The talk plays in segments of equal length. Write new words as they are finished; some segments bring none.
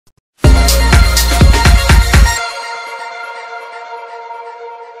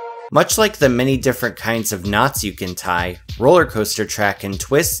Much like the many different kinds of knots you can tie, Roller Coaster Track can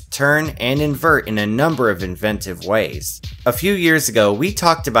twist, turn, and invert in a number of inventive ways. A few years ago, we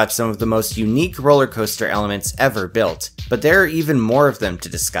talked about some of the most unique roller coaster elements ever built, but there are even more of them to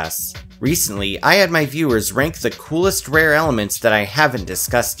discuss. Recently, I had my viewers rank the coolest rare elements that I haven't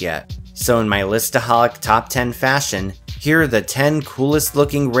discussed yet. So in my Listaholic Top 10 fashion, here are the 10 coolest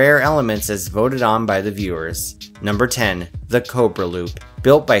looking rare elements as voted on by the viewers. Number 10. The Cobra Loop,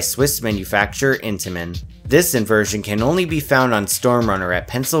 built by Swiss manufacturer Intamin. This inversion can only be found on Stormrunner at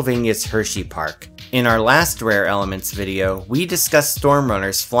Pennsylvania's Hershey Park. In our last Rare Elements video, we discussed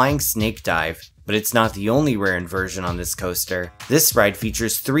Stormrunner's Flying Snake Dive, but it's not the only rare inversion on this coaster. This ride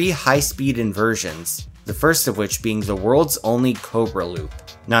features 3 high-speed inversions, the first of which being the world's only Cobra Loop.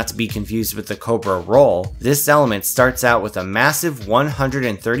 Not to be confused with the Cobra Roll, this element starts out with a massive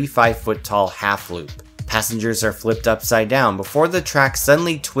 135-foot tall half loop. Passengers are flipped upside down before the track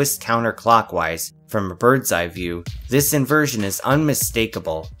suddenly twists counterclockwise. From a bird's eye view, this inversion is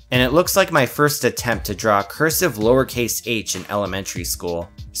unmistakable, and it looks like my first attempt to draw a cursive lowercase h in elementary school.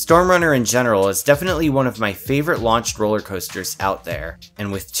 Stormrunner in general is definitely one of my favorite launched roller coasters out there, and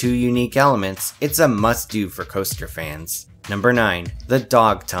with 2 unique elements, it's a must-do for coaster fans. Number 9. The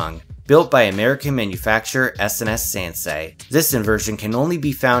Dog Tongue, built by American manufacturer S&S Sansei. This inversion can only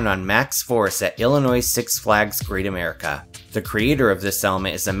be found on Max Force at Illinois Six Flags Great America. The creator of this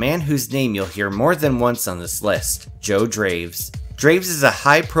element is a man whose name you'll hear more than once on this list, Joe Draves. Draves is a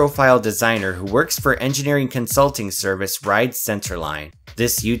high-profile designer who works for engineering consulting service Ride Centerline.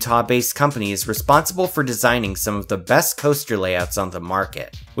 This Utah-based company is responsible for designing some of the best coaster layouts on the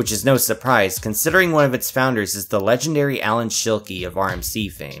market, which is no surprise considering one of its founders is the legendary Alan Schilke of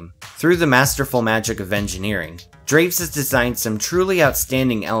RMC fame. Through the masterful magic of engineering, Draves has designed some truly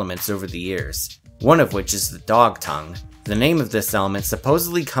outstanding elements over the years, one of which is the Dog Tongue. The name of this element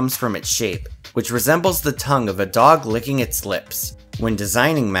supposedly comes from its shape, which resembles the tongue of a dog licking its lips. When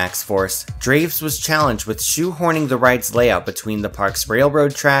designing Max Force, Draves was challenged with shoehorning the ride's layout between the park's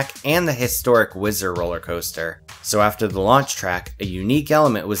railroad track and the historic Whizzer roller coaster. So after the launch track, a unique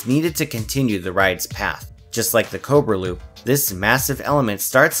element was needed to continue the ride's path. Just like the Cobra Loop, this massive element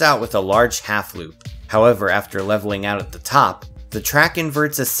starts out with a large half loop. However, after leveling out at the top, the track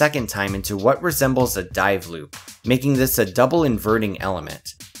inverts a second time into what resembles a dive loop, making this a double inverting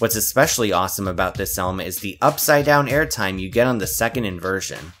element. What's especially awesome about this element is the upside down airtime you get on the second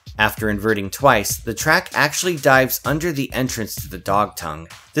inversion. After inverting twice, the track actually dives under the entrance to the Dog Tongue.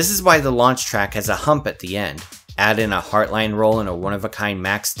 This is why the launch track has a hump at the end. Add in a Heartline roll and a one-of-a-kind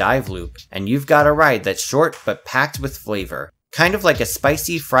max dive loop, and you've got a ride that's short but packed with flavor. Kind of like a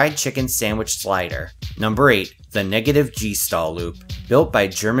spicy fried chicken sandwich slider. Number 8. The Negative G-Stall Loop, built by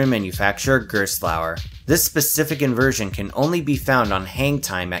German manufacturer Gerstlauer. This specific inversion can only be found on Hang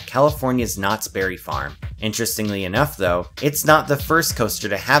Time at California's Knott's Berry Farm. Interestingly enough though, it's not the first coaster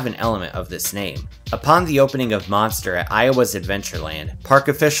to have an element of this name. Upon the opening of Monster at Iowa's Adventureland, park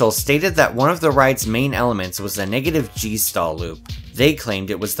officials stated that one of the ride's main elements was a negative G-Stall loop. They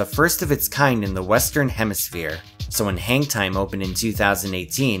claimed it was the first of its kind in the Western Hemisphere. So when Hang Time opened in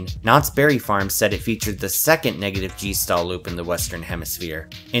 2018, Knott's Berry Farm said it featured the second negative G-Stall loop in the Western Hemisphere.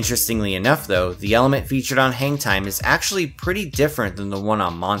 Interestingly enough though, the element featured on Hang Time is actually pretty different than the one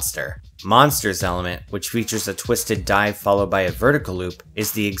on Monster. Monster's element, which features a twisted dive followed by a vertical loop,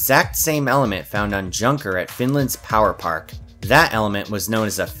 is the exact same element found on Junker at Finland's Power Park. That element was known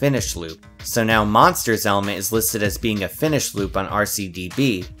as a finish loop, so now Monster's element is listed as being a finish loop on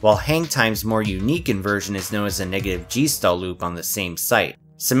RCDB, while Hang Time's more unique inversion is known as a negative G-Stall loop on the same site.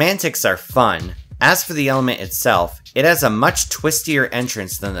 Semantics are fun. As for the element itself, it has a much twistier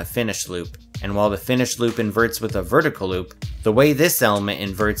entrance than the finish loop, and while the finish loop inverts with a vertical loop, the way this element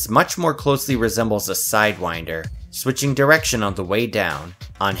inverts much more closely resembles a sidewinder, switching direction on the way down.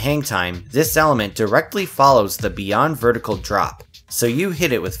 On Hang Time, this element directly follows the beyond vertical drop, so you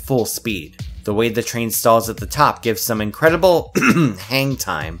hit it with full speed. The way the train stalls at the top gives some incredible hang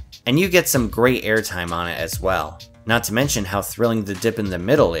time, and you get some great airtime on it as well. Not to mention how thrilling the dip in the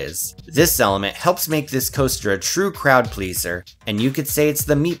middle is. This element helps make this coaster a true crowd pleaser, and you could say it's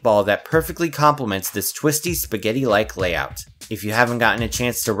the meatball that perfectly complements this twisty spaghetti-like layout. If you haven't gotten a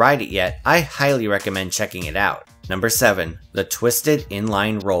chance to ride it yet, I highly recommend checking it out. Number 7. The Twisted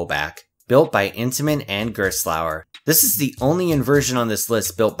Inline Rollback, built by Intamin and Gerstlauer. This is the only inversion on this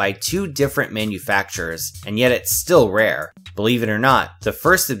list built by 2 different manufacturers, and yet it's still rare. Believe it or not, the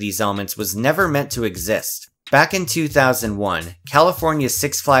first of these elements was never meant to exist. Back in 2001, California's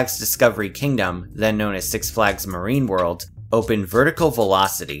Six Flags Discovery Kingdom, then known as Six Flags Marine World, opened Vertical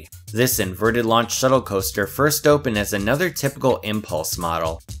Velocity. This inverted launch shuttle coaster first opened as another typical impulse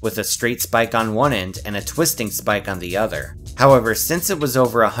model, with a straight spike on one end and a twisting spike on the other. However, since it was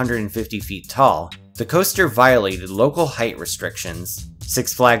over 150 feet tall, the coaster violated local height restrictions.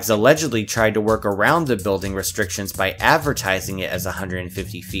 Six Flags allegedly tried to work around the building restrictions by advertising it as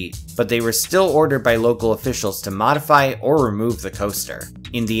 150 feet, but they were still ordered by local officials to modify or remove the coaster.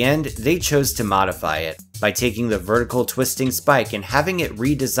 In the end, they chose to modify it, by taking the vertical twisting spike and having it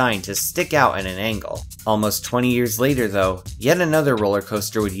redesigned to stick out at an angle. Almost 20 years later though, yet another roller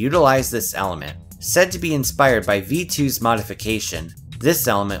coaster would utilize this element. Said to be inspired by V2's modification, this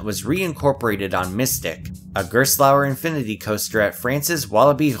element was reincorporated on Mystic, a Gerstlauer Infinity coaster at France's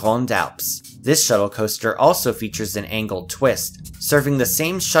Walibi Ronde Alps. This shuttle coaster also features an angled twist, serving the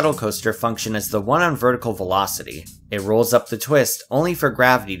same shuttle coaster function as the one on Vertical Velocity. It rolls up the twist only for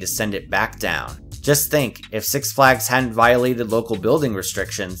gravity to send it back down. Just think, if Six Flags hadn't violated local building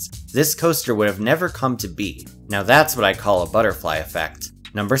restrictions, this coaster would have never come to be. Now that's what I call a butterfly effect.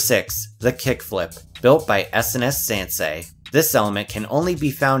 Number 6. The Kickflip, built by S&S Sansei. This element can only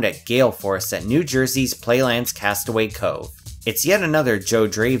be found at Gale Force at New Jersey's Playland's Castaway Cove. It's yet another Joe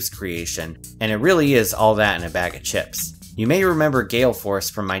Draves creation, and it really is all that in a bag of chips. You may remember Gale Force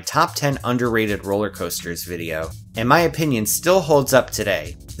from my top 10 underrated roller coasters video, and my opinion still holds up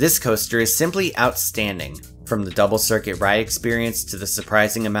today. This coaster is simply outstanding, from the double circuit ride experience to the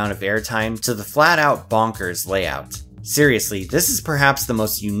surprising amount of airtime to the flat out bonkers layout. Seriously, this is perhaps the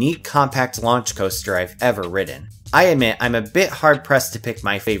most unique compact launch coaster I've ever ridden. I admit I'm a bit hard pressed to pick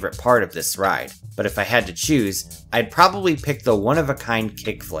my favorite part of this ride, but if I had to choose, I'd probably pick the one-of-a-kind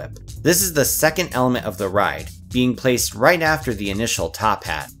kickflip. This is the second element of the ride, being placed right after the initial top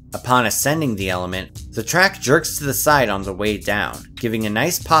hat. Upon ascending the element, the track jerks to the side on the way down, giving a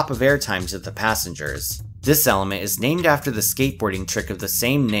nice pop of airtime to the passengers. This element is named after the skateboarding trick of the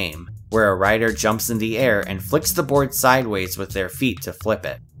same name, where a rider jumps in the air and flicks the board sideways with their feet to flip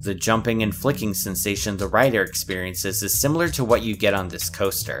it. The jumping and flicking sensation the rider experiences is similar to what you get on this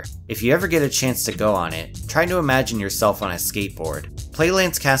coaster. If you ever get a chance to go on it, try to imagine yourself on a skateboard.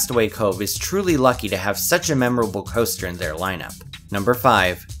 Playland's Castaway Cove is truly lucky to have such a memorable coaster in their lineup. Number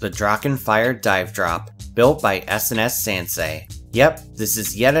 5. The Drachenfire Dive Drop, built by S&S Sansei. Yep, this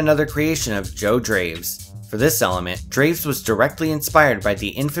is yet another creation of Joe Draves. For this element, Draves was directly inspired by the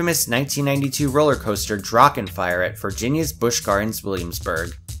infamous 1992 roller coaster Drachenfire at Virginia's Busch Gardens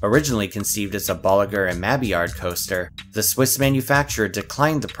Williamsburg. Originally conceived as a Bolliger and Mabillard coaster, the Swiss manufacturer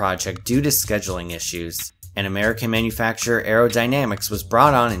declined the project due to scheduling issues. An American manufacturer, Aerodynamics, was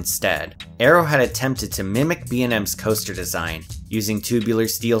brought on instead. Aero had attempted to mimic B&M's coaster design, using tubular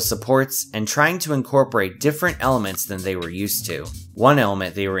steel supports and trying to incorporate different elements than they were used to. One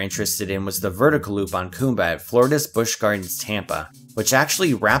element they were interested in was the vertical loop on Kumba at Florida's Busch Gardens Tampa, which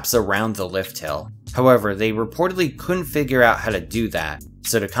actually wraps around the lift hill. However, they reportedly couldn't figure out how to do that,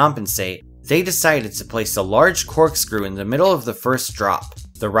 so to compensate, they decided to place a large corkscrew in the middle of the first drop.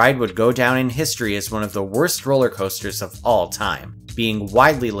 The ride would go down in history as one of the worst roller coasters of all time, being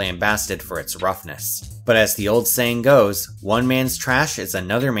widely lambasted for its roughness. But as the old saying goes, one man's trash is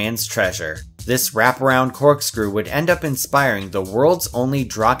another man's treasure. This wraparound corkscrew would end up inspiring the world's only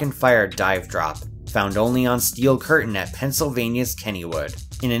Drachenfire dive drop, found only on Steel Curtain at Pennsylvania's Kennywood.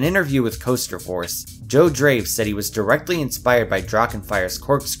 In an interview with Coaster Force, Joe Draves said he was directly inspired by Drachenfire's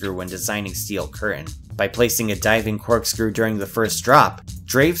corkscrew when designing Steel Curtain. By placing a diving corkscrew during the first drop,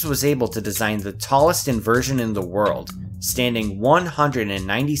 Draves was able to design the tallest inversion in the world, standing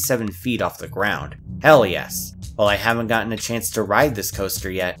 197 feet off the ground. Hell yes! While I haven't gotten a chance to ride this coaster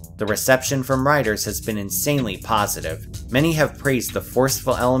yet, the reception from riders has been insanely positive. Many have praised the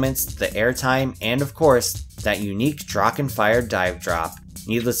forceful elements, the airtime, and of course, that unique Drachenfire dive drop.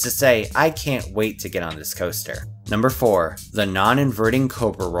 Needless to say, I can't wait to get on this coaster. Number 4. The Non-Inverting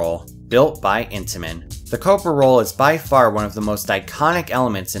Cobra Roll, built by Intamin. The Cobra Roll is by far one of the most iconic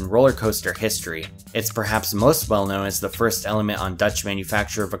elements in roller coaster history. It's perhaps most well known as the first element on Dutch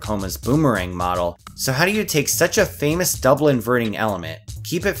manufacturer Vekoma's Boomerang model. So how do you take such a famous double inverting element,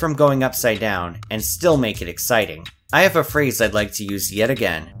 keep it from going upside down, and still make it exciting? I have a phrase I'd like to use yet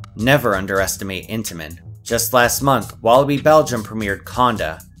again: never underestimate Intamin. Just last month, Walibi Belgium premiered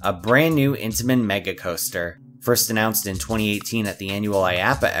Conda, a brand new Intamin mega coaster. First announced in 2018 at the annual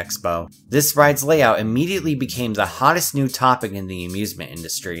IAAPA Expo, this ride's layout immediately became the hottest new topic in the amusement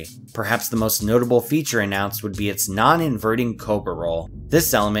industry. Perhaps the most notable feature announced would be its non-inverting Cobra Roll.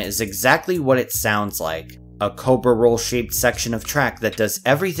 This element is exactly what it sounds like: a Cobra Roll shaped section of track that does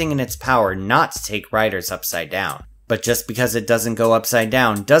everything in its power not to take riders upside down. But just because it doesn't go upside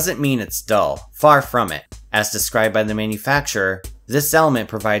down doesn't mean it's dull. Far from it. As described by the manufacturer, This element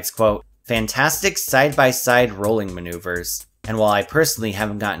provides, quote, fantastic side-by-side rolling maneuvers. And while I personally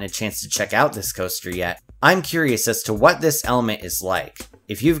haven't gotten a chance to check out this coaster yet, I'm curious as to what this element is like.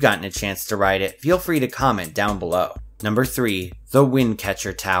 If you've gotten a chance to ride it, feel free to comment down below. Number 3. The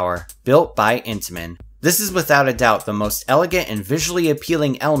Windcatcher Tower, built by Intamin. This is without a doubt the most elegant and visually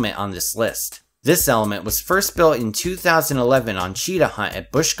appealing element on this list. This element was first built in 2011 on Cheetah Hunt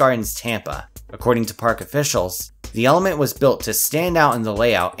at Busch Gardens, Tampa. According to park officials, the element was built to stand out in the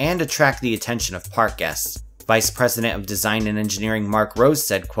layout and attract the attention of park guests. Vice President of Design and Engineering Mark Rose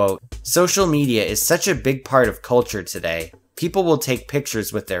said, quote, social media is such a big part of culture today. People will take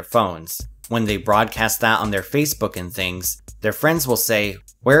pictures with their phones. When they broadcast that on their Facebook and things, their friends will say,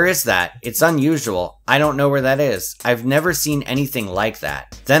 where is that? It's unusual. I don't know where that is. I've never seen anything like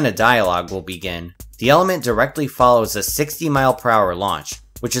that. Then a dialogue will begin. The element directly follows a 60-mile-per-hour launch,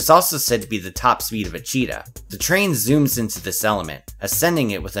 which is also said to be the top speed of a Cheetah. The train zooms into this element, ascending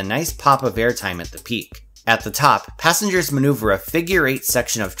it with a nice pop of airtime at the peak. At the top, passengers maneuver a figure-8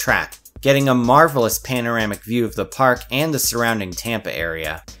 section of track, getting a marvelous panoramic view of the park and the surrounding Tampa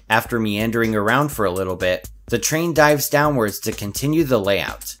area. After meandering around for a little bit, the train dives downwards to continue the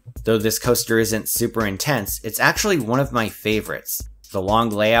layout. Though this coaster isn't super intense, it's actually one of my favorites. The long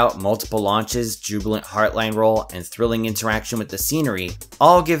layout, multiple launches, jubilant heartline roll, and thrilling interaction with the scenery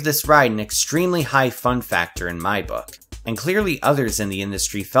all give this ride an extremely high fun factor in my book. And clearly others in the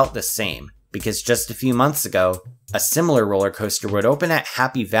industry felt the same, because just a few months ago, a similar roller coaster would open at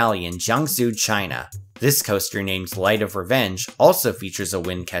Happy Valley in Jiangsu, China. This coaster, named Light of Revenge, also features a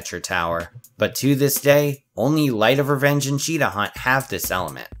Windcatcher Tower, but to this day, only Light of Revenge and Cheetah Hunt have this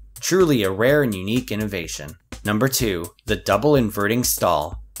element. Truly a rare and unique innovation. Number 2. The Double Inverting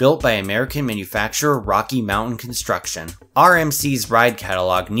Stall, built by American manufacturer Rocky Mountain Construction. RMC's ride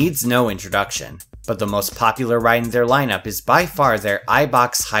catalog needs no introduction, but the most popular ride in their lineup is by far their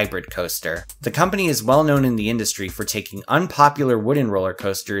iBox Hybrid coaster. The company is well known in the industry for taking unpopular wooden roller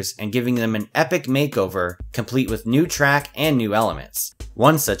coasters and giving them an epic makeover, complete with new track and new elements.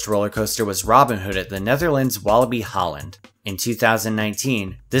 One such roller coaster was Robin Hood at the Netherlands Walibi Holland. In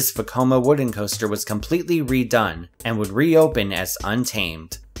 2019, this Vekoma wooden coaster was completely redone and would reopen as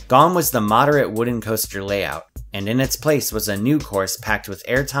Untamed. Gone was the moderate wooden coaster layout, and in its place was a new course packed with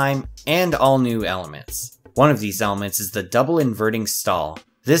airtime and all new elements. One of these elements is the Double Inverting Stall.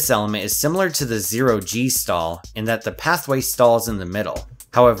 This element is similar to the Zero G stall in that the pathway stalls in the middle.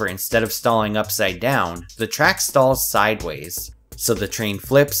 However, instead of stalling upside down, the track stalls sideways. So the train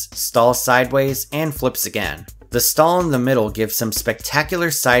flips, stalls sideways, and flips again. The stall in the middle gives some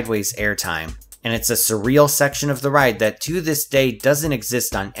spectacular sideways airtime, and it's a surreal section of the ride that to this day doesn't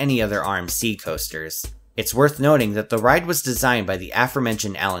exist on any other RMC coasters. It's worth noting that the ride was designed by the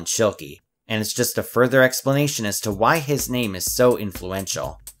aforementioned Alan Schilke, and it's just a further explanation as to why his name is so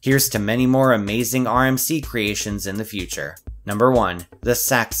influential. Here's to many more amazing RMC creations in the future. Number 1. The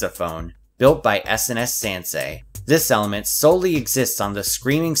Saxophone, built by S&S Sansei. This element solely exists on the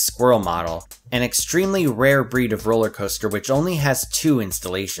Screaming Squirrel model, an extremely rare breed of roller coaster which only has 2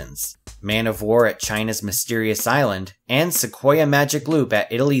 installations. Man of War at China's Mysterious Island, and Sequoia Magic Loop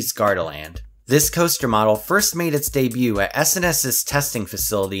at Italy's Gardaland. This coaster model first made its debut at S&S's testing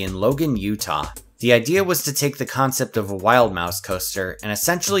facility in Logan, Utah. The idea was to take the concept of a Wild Mouse coaster and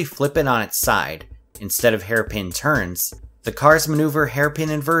essentially flip it on its side. Instead of hairpin turns, the cars maneuver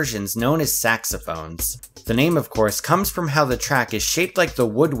hairpin inversions known as saxophones. The name, of course, comes from how the track is shaped like the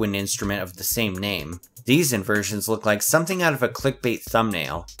woodwind instrument of the same name. These inversions look like something out of a clickbait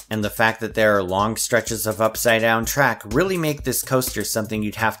thumbnail, and the fact that there are long stretches of upside-down track really make this coaster something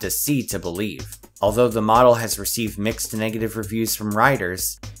you'd have to see to believe. Although the model has received mixed to negative reviews from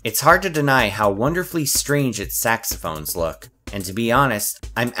riders, it's hard to deny how wonderfully strange its saxophones look. And to be honest,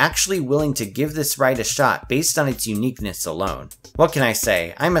 I'm actually willing to give this ride a shot based on its uniqueness alone. What can I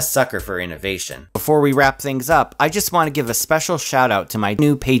say? I'm a sucker for innovation. Before we wrap things up, I just want to give a special shout out to my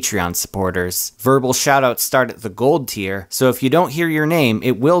new Patreon supporters. Verbal shoutouts start at the gold tier, so if you don't hear your name,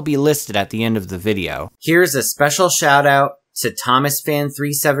 it will be listed at the end of the video. Here's a special shout out to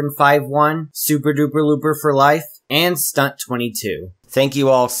ThomasFan3751, Super Duper Looper for Life, and Stunt22. Thank you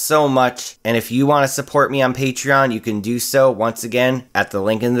all so much, and if you want to support me on Patreon, you can do so once again at the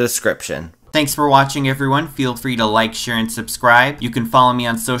link in the description. Thanks for watching, everyone. Feel free to like, share, and subscribe. You can follow me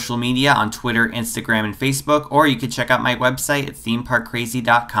on social media on Twitter, Instagram, and Facebook, or you can check out my website at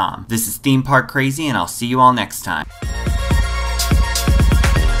themeparkcrazy.com. This is Theme Park Crazy, and I'll see you all next time.